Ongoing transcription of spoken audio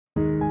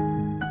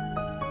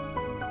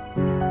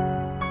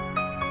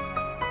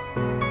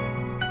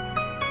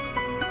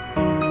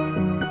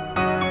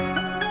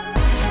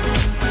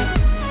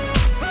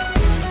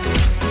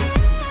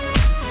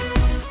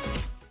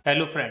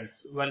Hello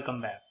friends,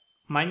 welcome back.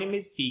 My name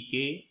is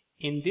PK.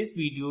 In this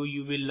video,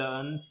 you will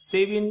learn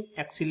 7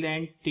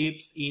 excellent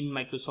tips in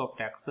Microsoft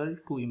Excel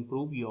to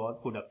improve your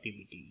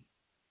productivity.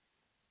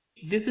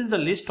 This is the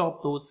list of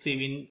those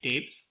 7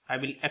 tips. I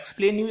will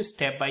explain you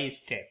step by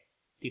step.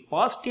 The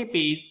first tip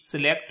is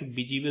select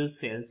visible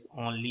cells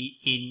only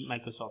in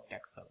Microsoft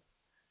Excel.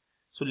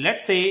 So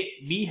let's say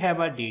we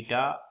have a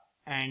data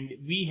and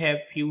we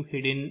have few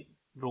hidden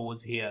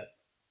rows here.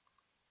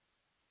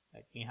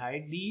 Let me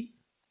hide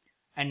these.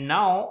 And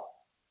now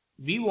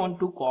we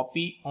want to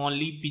copy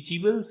only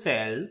visible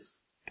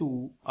cells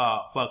to a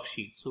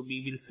worksheet. So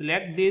we will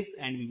select this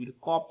and we will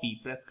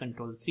copy, press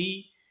Ctrl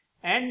C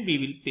and we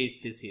will paste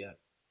this here.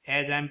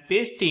 As I am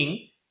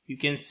pasting, you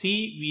can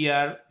see we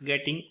are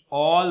getting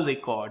all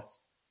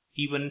records,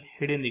 even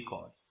hidden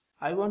records.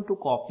 I want to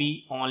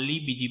copy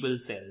only visible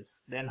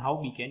cells. Then how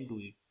we can do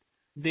it?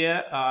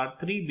 There are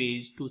 3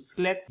 ways to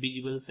select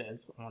visible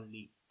cells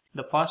only.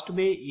 The first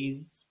way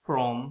is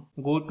from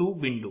go to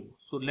window.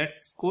 So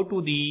let's go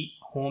to the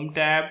home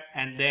tab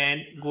and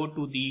then go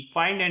to the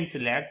find and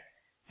select,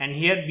 and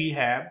here we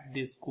have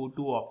this go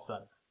to option.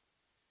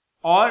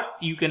 Or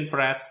you can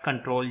press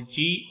Ctrl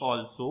G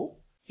also.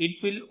 It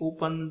will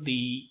open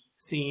the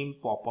same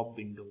pop-up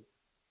window.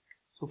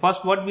 So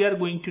first what we are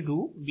going to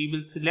do, we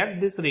will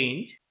select this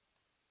range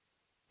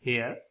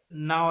here.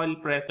 Now I'll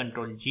press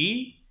Ctrl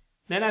G.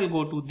 Then I'll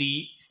go to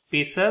the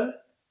spatial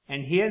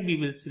and here we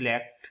will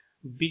select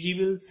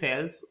visible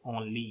cells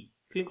only.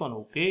 Click on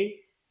OK.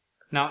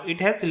 Now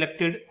it has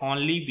selected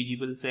only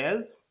visible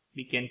cells.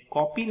 We can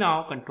copy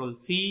now, Ctrl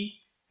C,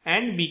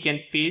 and we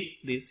can paste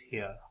this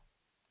here.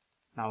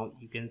 Now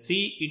you can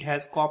see it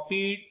has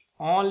copied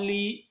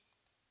only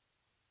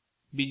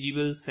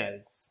visible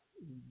cells.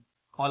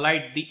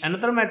 Alright, the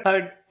another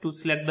method to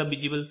select the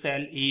visible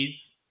cell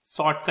is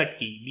shortcut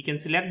key. We can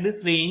select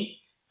this range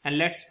and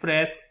let's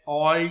press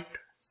Alt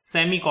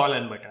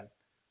semicolon button.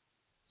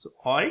 So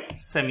Alt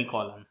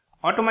semicolon.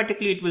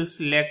 Automatically it will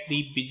select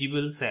the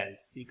visible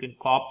cells. You can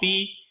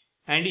copy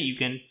and you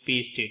can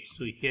paste it.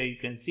 So here you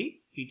can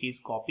see it is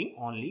copying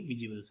only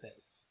visible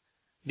cells.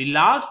 The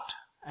last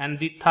and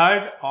the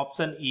third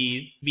option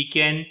is we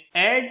can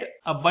add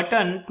a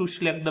button to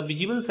select the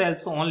visible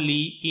cells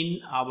only in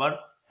our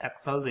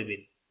Excel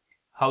ribbon.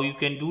 How you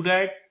can do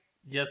that?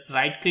 Just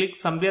right click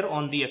somewhere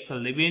on the Excel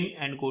ribbon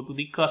and go to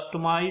the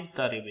customize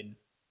the ribbon.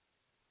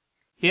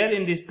 Here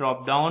in this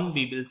drop down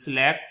we will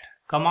select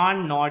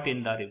command not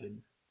in the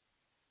ribbon.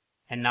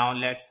 And now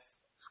let's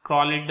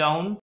scroll it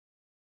down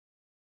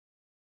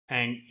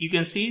and you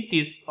can see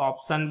this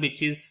option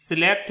which is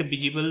select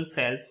visible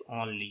cells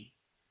only.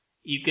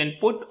 You can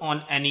put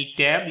on any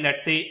tab.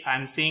 Let's say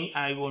I'm saying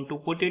I want to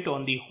put it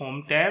on the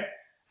home tab.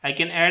 I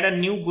can add a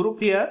new group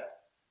here.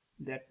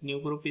 That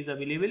new group is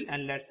available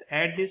and let's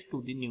add this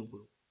to the new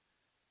group.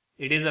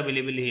 It is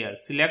available here.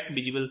 Select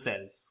visible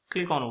cells.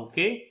 Click on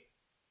OK.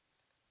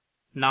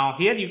 Now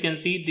here you can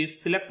see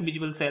this select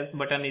visible cells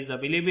button is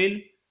available.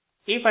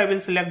 If I will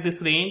select this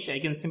range,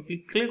 I can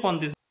simply click on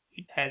this.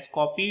 It has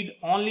copied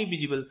only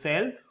visible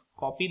cells.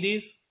 Copy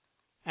this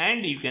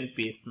and you can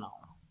paste now.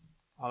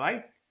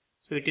 Alright.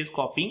 So it is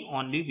copying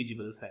only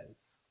visible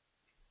cells.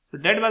 So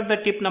that was the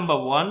tip number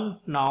 1.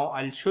 Now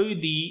I'll show you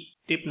the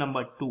tip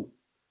number 2.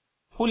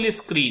 Full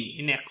screen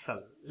in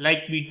Excel.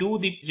 Like we do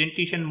the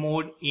presentation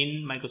mode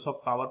in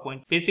Microsoft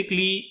PowerPoint.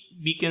 Basically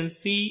we can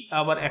see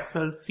our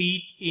Excel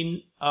sheet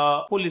in a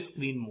full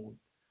screen mode.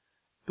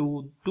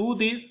 To do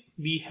this,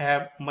 we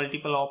have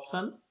multiple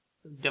options.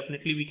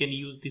 Definitely we can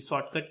use the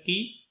shortcut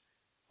keys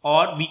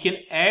or we can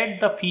add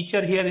the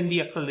feature here in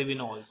the Excel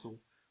ribbon also.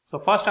 So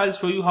first I'll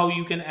show you how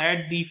you can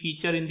add the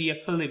feature in the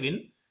Excel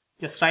ribbon.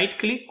 Just right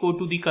click, go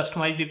to the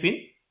customize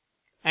ribbon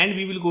and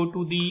we will go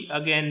to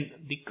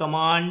the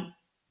command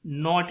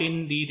not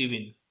in the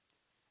ribbon.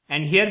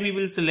 And here we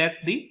will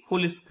select the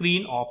full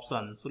screen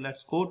option. So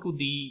let's go to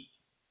the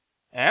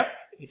F.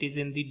 It is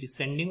in the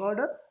descending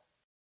order.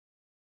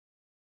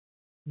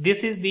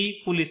 This is the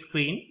full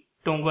screen,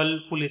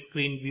 toggle full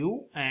screen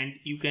view, and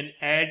you can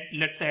add,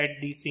 let's add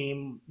the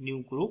same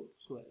new group.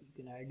 So you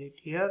can add it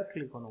here,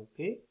 click on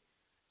OK.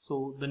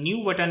 So the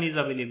new button is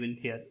available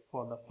here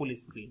for the full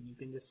screen. You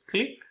can just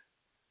click,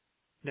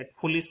 that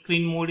full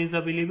screen mode is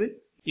available.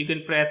 You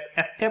can press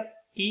escape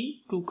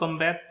key to come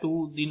back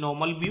to the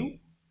normal view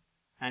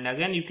and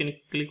again you can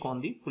click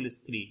on the full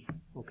screen.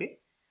 Okay.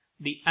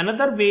 The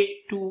another way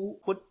to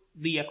put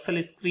the Excel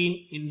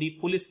screen in the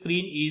full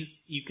screen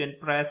is you can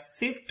press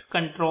Shift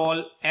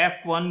Ctrl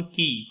F1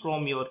 key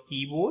from your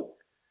keyboard.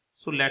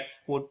 So let's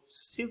put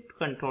Shift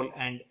Ctrl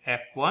and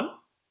F1.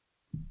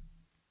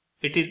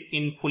 It is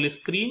in full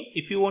screen.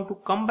 If you want to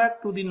come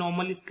back to the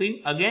normal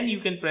screen, again you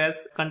can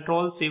press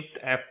Ctrl Shift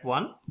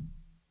F1.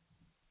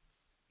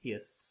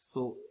 Yes,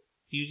 so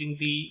using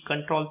the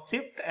Ctrl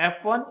Shift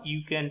F1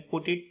 you can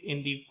put it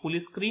in the full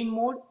screen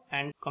mode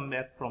and come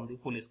back from the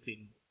full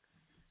screen mode.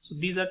 So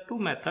these are 2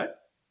 methods.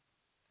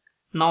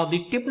 Now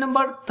the tip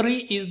number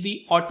 3 is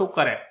the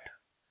autocorrect.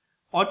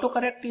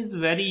 Autocorrect is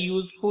very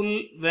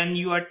useful when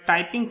you are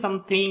typing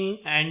something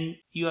and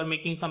you are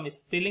making some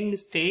spelling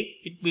mistake.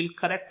 It will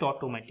correct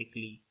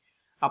automatically.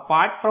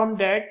 Apart from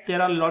that,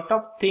 there are a lot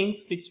of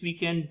things which we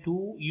can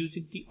do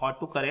using the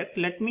autocorrect.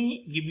 Let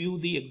me give you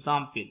the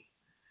example.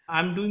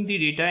 I'm doing the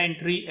data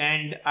entry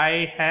and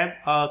I have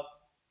a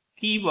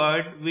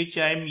keyword which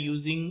I am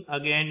using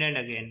again and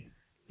again.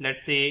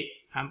 Let's say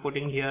I'm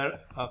putting here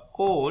a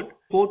code.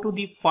 Go to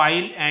the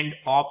file and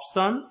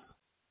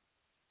options,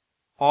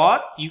 or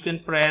you can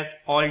press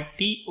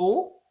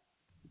Alt-O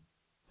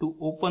to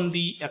open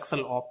the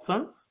Excel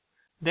options.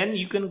 Then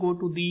you can go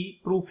to the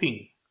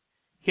proofing.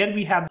 Here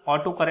we have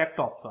autocorrect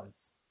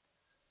options.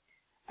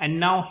 And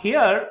now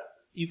here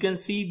you can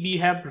see we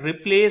have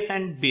replace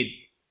and with.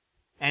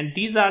 And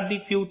these are the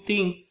few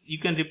things you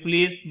can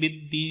replace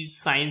with these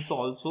signs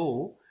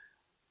also.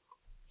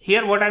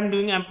 Here what I'm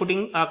doing, I'm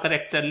putting a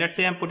character. Let's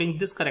say I'm putting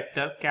this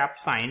character, cap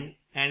sign.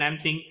 And I'm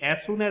saying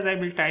as soon as I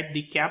will type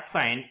the cap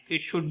sign,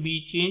 it should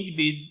be changed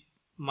with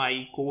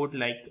my code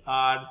like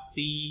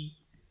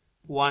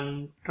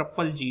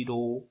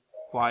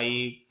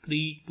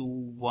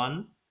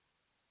RC1000531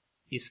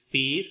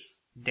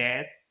 space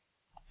dash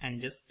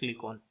and just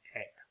click on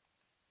add.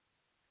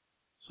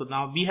 So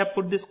now we have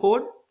put this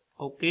code.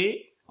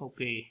 Okay.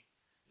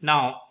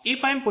 Now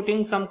if I'm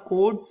putting some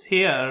codes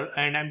here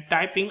and I'm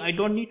typing, I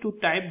don't need to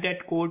type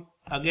that code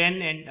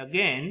again and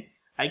again.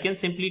 I can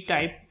simply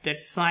type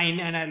that sign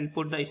and I will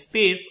put the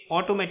space.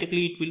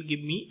 Automatically it will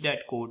give me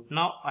that code.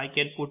 Now I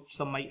can put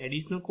some my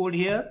additional code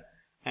here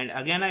and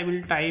again I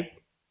will type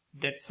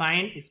that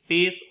sign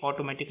space.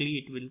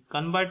 Automatically it will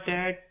convert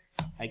that.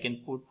 I can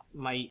put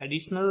my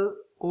additional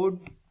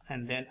code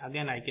and then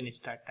again I can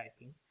start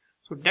typing.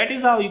 So that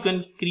is how you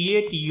can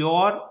create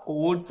your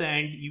codes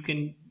and you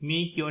can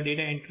make your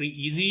data entry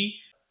easy.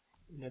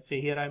 Let's say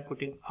here I'm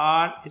putting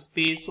R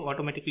space, so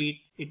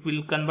automatically it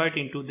will convert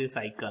into this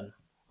icon.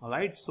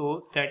 Alright,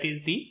 so that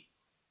is the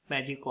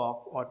magic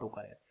of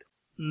autocorrect.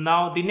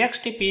 Now the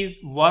next tip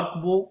is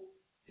Workbook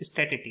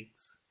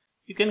Statistics.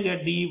 You can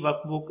get the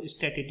Workbook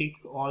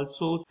Statistics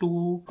also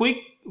to quick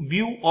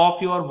view of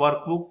your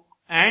workbook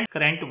and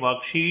current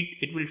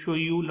worksheet. It will show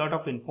you a lot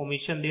of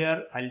information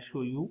there. I'll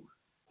show you.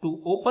 To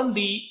open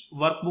the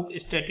Workbook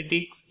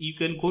Statistics, you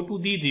can go to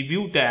the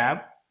Review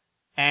tab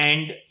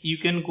and you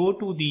can go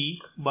to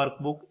the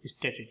Workbook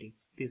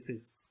Statistics. This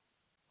is,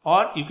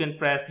 or you can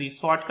press the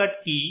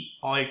shortcut key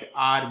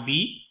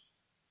Alt-RB.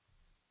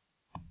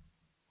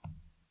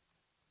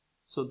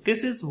 So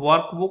this is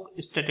Workbook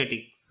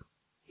Statistics.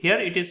 Here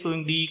it is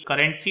showing the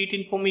current sheet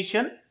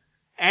information.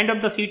 End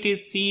of the sheet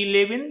is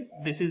C11.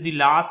 This is the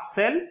last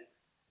cell.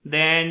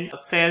 Then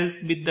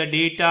cells with the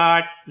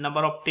data,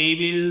 number of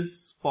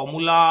tables,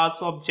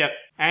 formulas, object,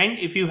 and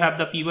if you have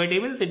the pivot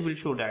tables, it will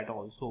show that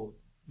also.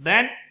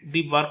 Then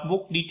the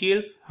workbook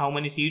details, how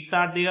many sheets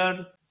are there,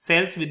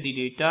 cells with the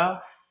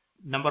data,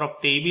 number of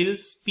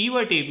tables,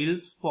 pivot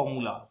tables,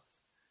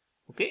 formulas.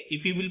 Okay,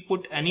 if you will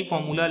put any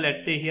formula,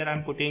 let's say here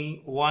I'm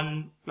putting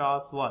 1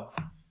 plus 1.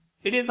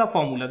 It is a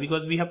formula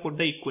because we have put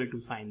the equal to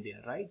sign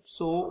there, right?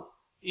 So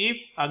if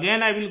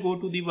again I will go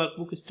to the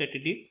Workbook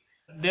Statistics,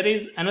 there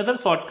is another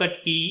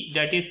shortcut key,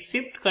 that is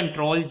Shift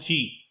Control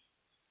G.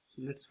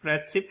 So let's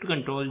press Shift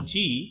Control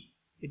G.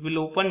 It will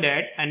open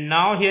that, and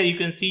now here you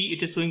can see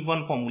it is showing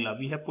one formula.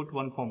 We have put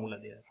one formula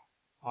there.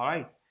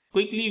 Alright.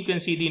 Quickly you can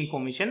see the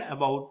information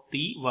about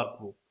the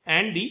workbook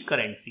and the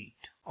current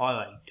sheet.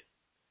 Alright.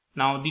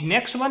 Now the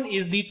next one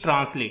is the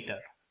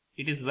translator.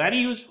 It is very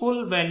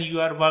useful when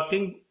you are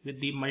working with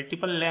the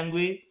multiple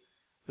language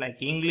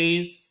like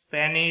English,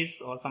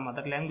 Spanish or some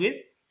other language.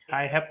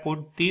 I have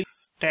put this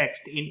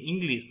text in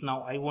English.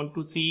 Now I want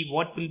to see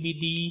what will be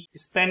the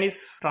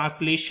Spanish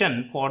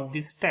translation for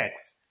this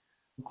text.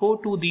 Go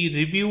to the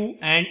review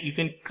and you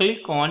can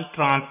click on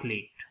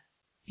translate.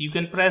 You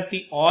can press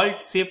the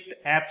Alt Shift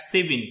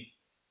F7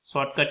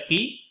 shortcut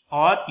key,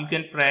 or you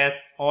can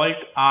press Alt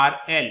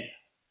RL.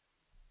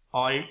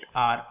 Alt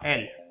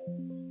RL.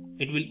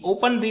 It will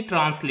open the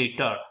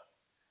translator,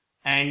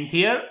 and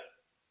here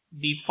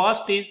the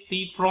first is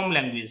the from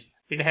language.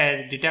 It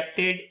has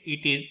detected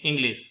it is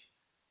English.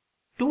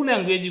 Two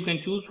language you can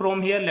choose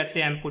from here. Let's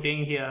say I'm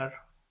putting here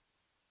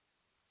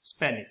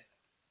Spanish.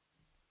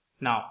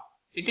 Now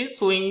it is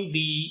showing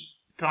the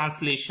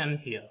translation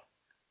here.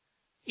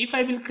 If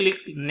I will click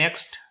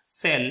next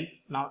cell,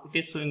 now it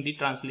is showing the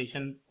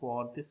translation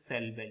for this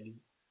cell value.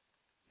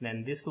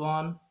 Then this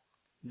one,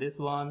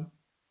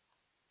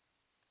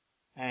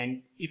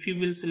 and if you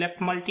will select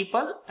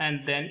multiple,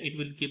 and then it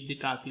will give the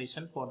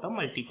translation for the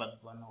multiple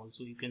one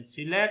also. You can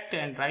select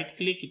and right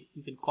click,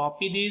 you can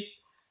copy this.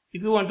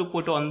 If you want to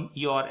put on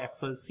your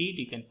Excel sheet,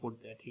 you can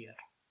put that here.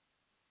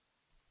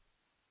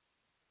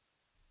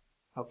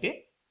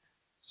 Okay,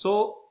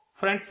 so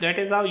friends, that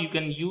is how you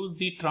can use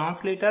the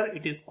translator.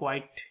 It is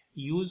quite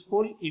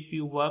useful if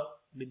you work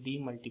with the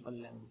multiple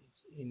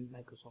languages in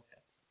Microsoft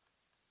Excel.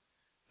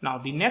 Now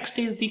the next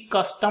is the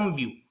custom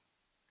view.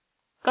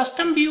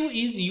 Custom view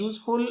is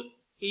useful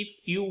if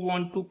you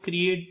want to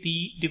create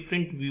the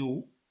different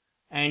view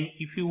and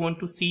if you want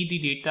to see the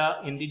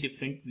data in the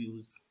different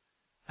views,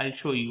 I'll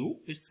show you.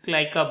 It's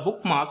like a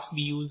bookmarks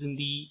we use in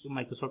the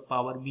Microsoft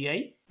Power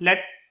BI.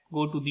 Let's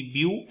go to the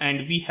view,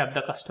 and we have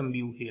the custom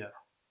view here.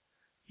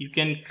 You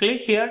can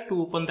click here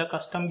to open the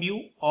custom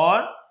view,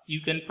 or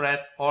you can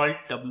press Alt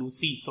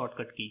WC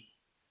shortcut key.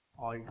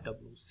 Alt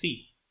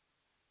WC.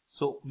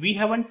 So we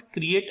haven't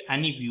created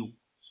any view.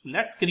 So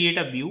let's create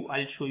a view.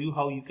 I'll show you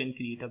how you can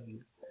create a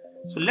view.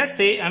 So let's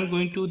say I'm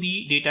going to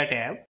the data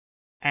tab,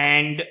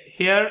 and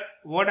here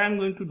what I'm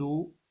going to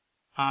do,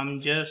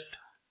 I'm just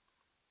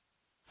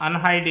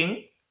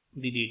unhiding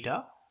the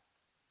data,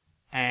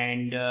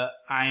 and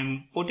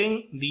I'm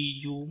putting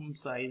the zoom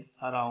size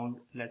around,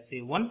 let's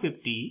say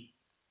 150.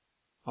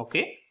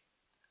 Okay.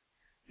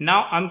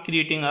 Now I'm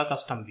creating a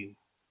custom view,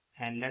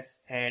 and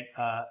let's add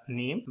a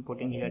name. I'm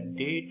putting here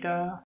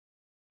data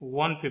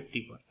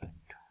 150%.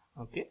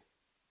 Okay.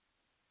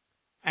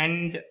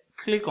 And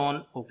click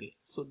on OK.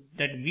 So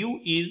that view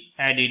is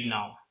added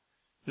now.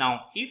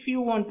 Now if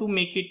you want to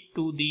make it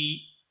to the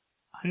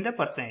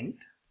 100%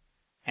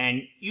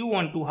 and you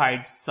want to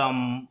hide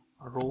some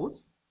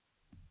rows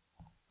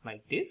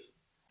like this,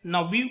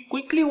 now we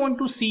quickly want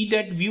to see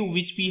that view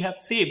which we have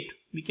saved.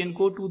 We can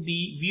go to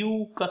the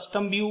view,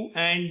 custom view,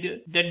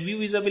 and that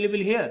view is available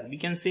here. We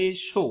can say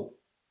show.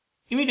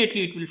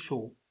 Immediately it will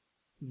show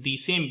the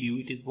same view.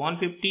 It is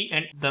 150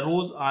 and the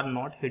rows are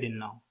not hidden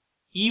now.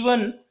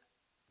 Even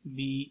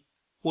we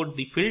put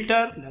the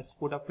filter, let's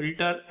put a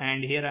filter,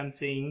 and here I'm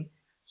saying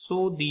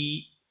so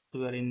the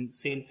where in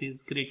sales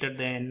is greater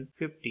than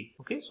 50.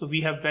 Okay, so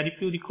we have very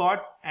few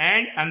records,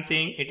 and I'm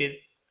saying it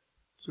is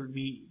should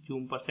be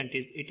zoom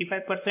percentage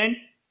 85%,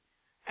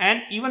 and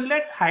even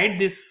let's hide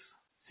this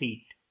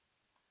sheet.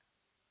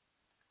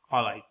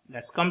 Alright,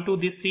 let's come to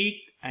this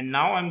sheet, and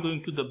now I'm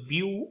going to the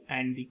view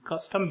and the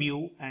custom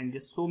view, and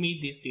just show me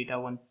this data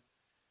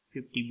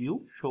 150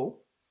 view show.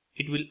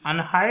 It will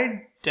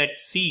unhide that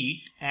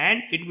sheet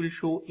and it will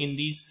show in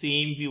the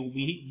same view.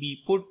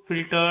 We put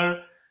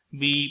filter,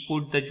 we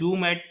put the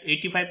zoom at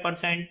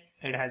 85%,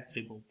 it has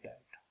removed that.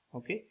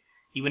 Okay,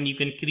 even you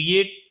can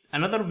create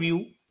another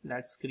view.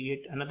 Let's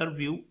create another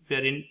view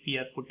wherein we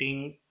are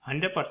putting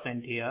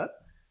 100% here,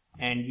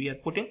 and we are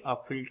putting a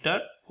filter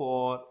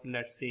for,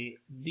 let's say,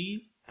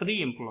 these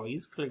 3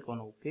 employees. Click on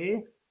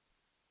OK,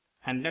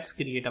 and let's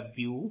create a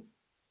view,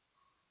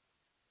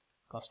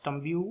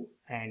 custom view,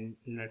 and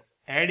let's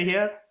add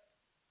here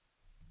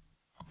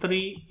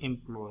 3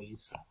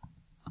 employees.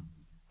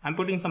 I'm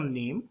putting some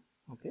name.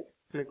 Okay,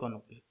 click on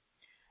OK.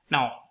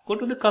 Now go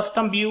to the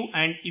custom view,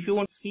 and if you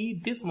want to see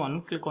this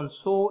one, click on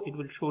show. It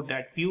will show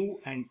that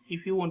view, and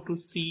if you want to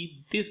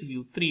see this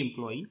view 3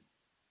 employee,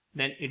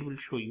 then it will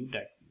show you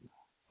that view.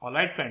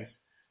 Alright friends,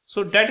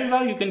 so that is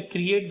how you can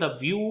create the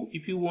view.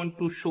 If you want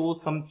to show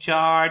some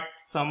chart,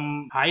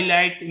 some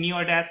highlights in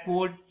your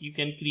dashboard, you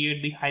can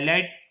create the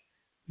highlights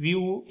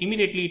view.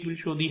 Immediately it will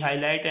show the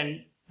highlight,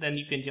 and then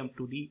you can jump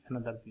to the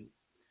another view.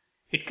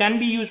 It can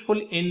be useful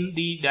in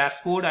the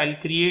dashboard.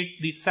 I'll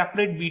create the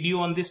separate video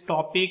on this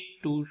topic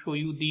to show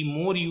you the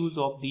more use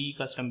of the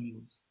custom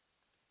views.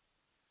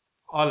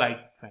 Alright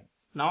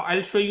friends, now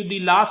I'll show you the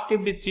last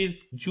tip, which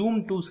is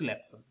zoom to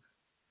selection.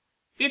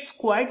 It's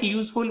quite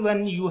useful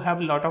when you have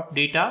a lot of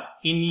data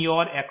in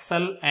your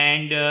Excel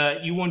and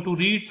you want to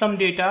read some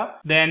data.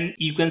 Then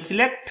you can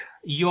select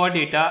your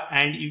data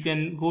and you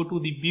can go to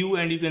the view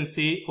and you can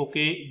say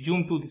okay,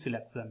 zoom to the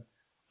selection,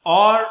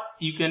 or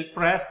you can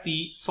press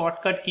the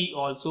shortcut key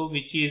also,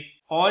 which is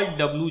Alt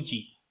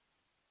WG.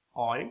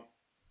 Alt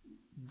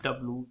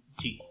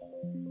WG.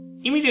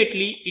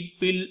 Immediately it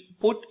will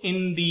put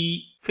in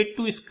the fit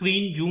to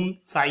screen zoom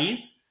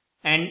size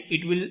and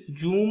it will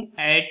zoom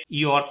at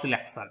your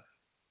selection.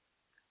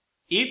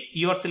 If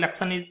your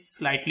selection is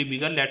slightly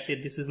bigger, let's say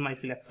this is my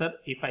selection,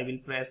 if I will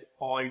press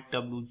Alt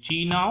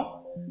WG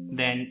now,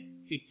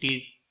 then it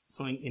is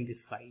showing in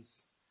this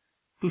size.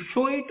 To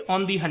show it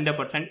on the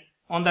 100%,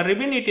 on the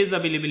ribbon it is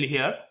available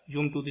here,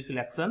 zoom to the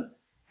selection,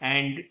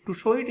 and to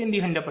show it in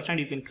the 100%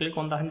 you can click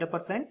on the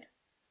 100%,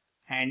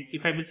 and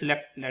if I will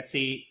select, let's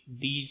say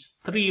these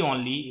 3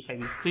 only, if I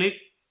will click,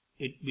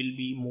 it will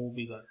be more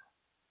bigger.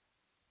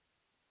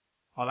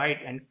 Alright,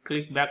 and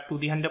click back to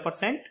the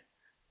 100%.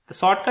 The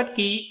shortcut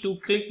key to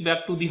click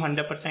back to the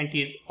 100%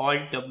 is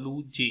Alt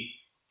WJ.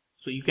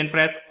 So you can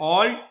press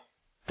Alt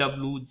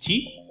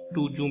WG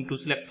to zoom to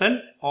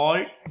selection,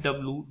 Alt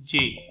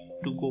WJ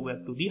to go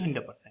back to the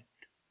 100%.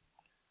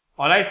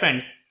 Alright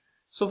friends.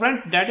 So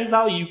friends, that is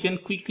how you can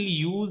quickly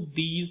use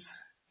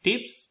these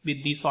tips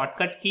with the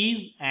shortcut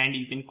keys, and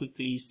you can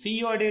quickly see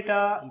your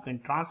data, you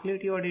can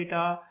translate your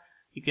data,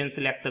 you can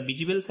select the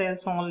visible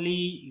cells only,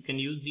 you can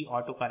use the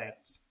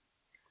autocorrects.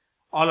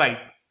 Alright.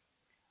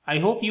 I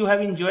hope you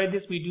have enjoyed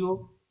this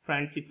video.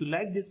 Friends, if you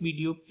like this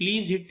video,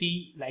 please hit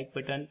the like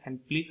button and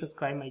please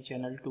subscribe my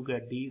channel to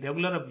get the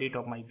regular update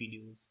of my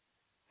videos.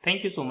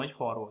 Thank you so much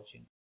for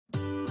watching.